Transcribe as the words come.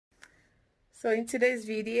So in today's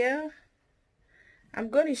video,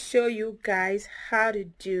 I'm going to show you guys how to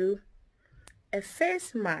do a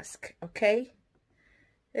face mask, okay?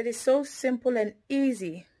 It is so simple and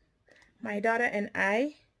easy. My daughter and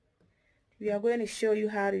I, we are going to show you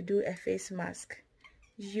how to do a face mask.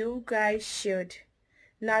 You guys should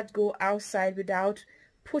not go outside without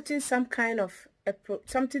putting some kind of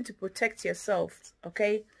something to protect yourself,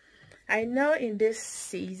 okay? I know in this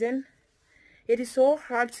season, it is so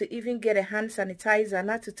hard to even get a hand sanitizer,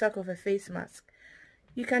 not to talk of a face mask.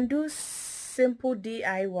 You can do simple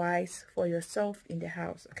DIYs for yourself in the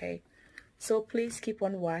house, okay? So please keep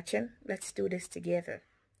on watching. Let's do this together.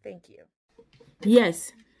 Thank you.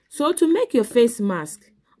 Yes. So to make your face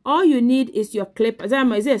mask, all you need is your clipper.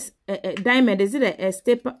 Is this a Diamond? Is it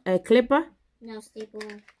a clipper? No,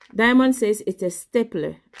 stapler. Diamond says it's a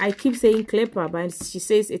stapler. I keep saying clipper, but she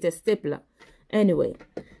says it's a stapler. Anyway,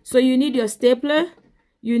 so you need your stapler,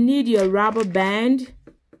 you need your rubber band,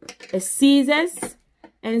 a scissors,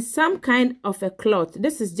 and some kind of a cloth.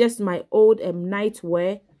 This is just my old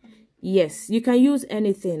nightwear. Yes, you can use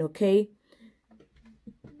anything, okay?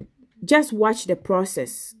 Just watch the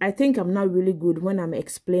process. I think I'm not really good when I'm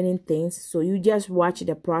explaining things, so you just watch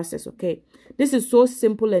the process, okay? This is so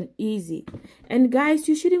simple and easy. And guys,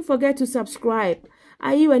 you shouldn't forget to subscribe.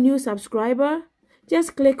 Are you a new subscriber?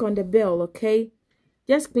 Just click on the bell, okay?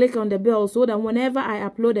 Just click on the bell so that whenever I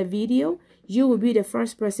upload a video, you will be the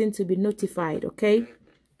first person to be notified, okay?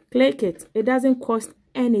 Click it. It doesn't cost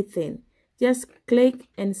anything. Just click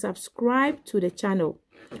and subscribe to the channel.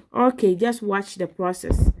 Okay, just watch the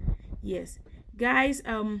process. Yes, guys,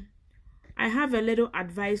 I have a little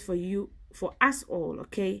advice for you, for us all,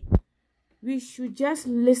 okay? We should just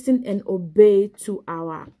listen and obey to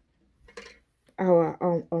our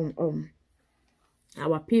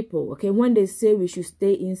people, okay? When they say we should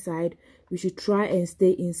stay inside, we should try and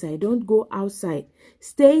stay inside. Don't go outside.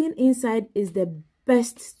 Staying inside is the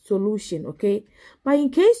best solution, okay? But in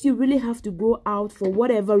case you really have to go out for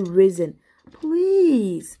whatever reason,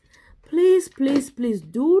 please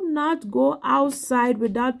do not go outside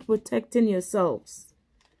without protecting yourselves,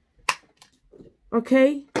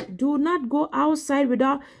 okay? Do not go outside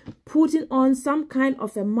without putting on some kind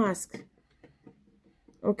of a mask,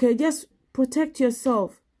 okay? Just protect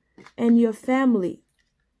yourself and your family,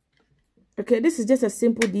 okay? This is just a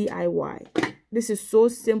simple DIY. This is so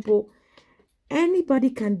simple. Anybody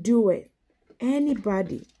can do it.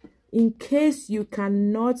 Anybody. In case you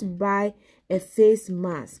cannot buy a face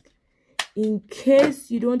mask, in case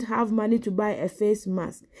you don't have money to buy a face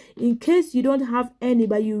mask, in case you don't have any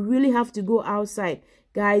but you really have to go outside,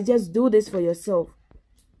 guys, just do this for yourself.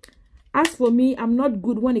 As for me, I'm not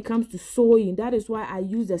good when it comes to sewing. That is why I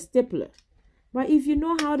use a stapler. But if you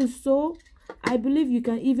know how to sew, I believe you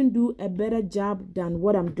can even do a better job than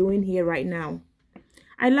what I'm doing here right now.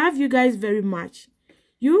 I love you guys very much.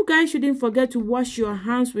 You guys shouldn't forget to wash your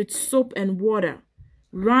hands with soap and water.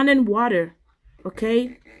 Running water.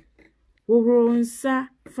 Okay? Woronsa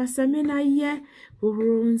fasamena ye.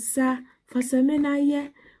 Woronsa fasamena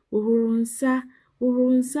ye. Woronsa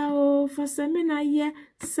oh fasamena ye.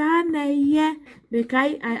 Sana ye.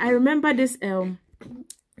 Because I remember this song.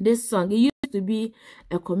 It used to be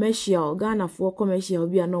a commercial. Ghana for commercial.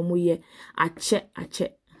 Be a normal ye. Ache.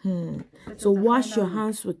 So wash your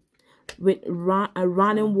hands with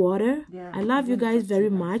running water. Yeah. I love you guys very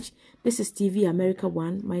much. This is TV America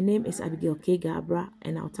 1. My name is Abigail K. Gabra,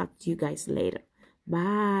 and I'll talk to you guys later.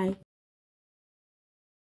 Bye.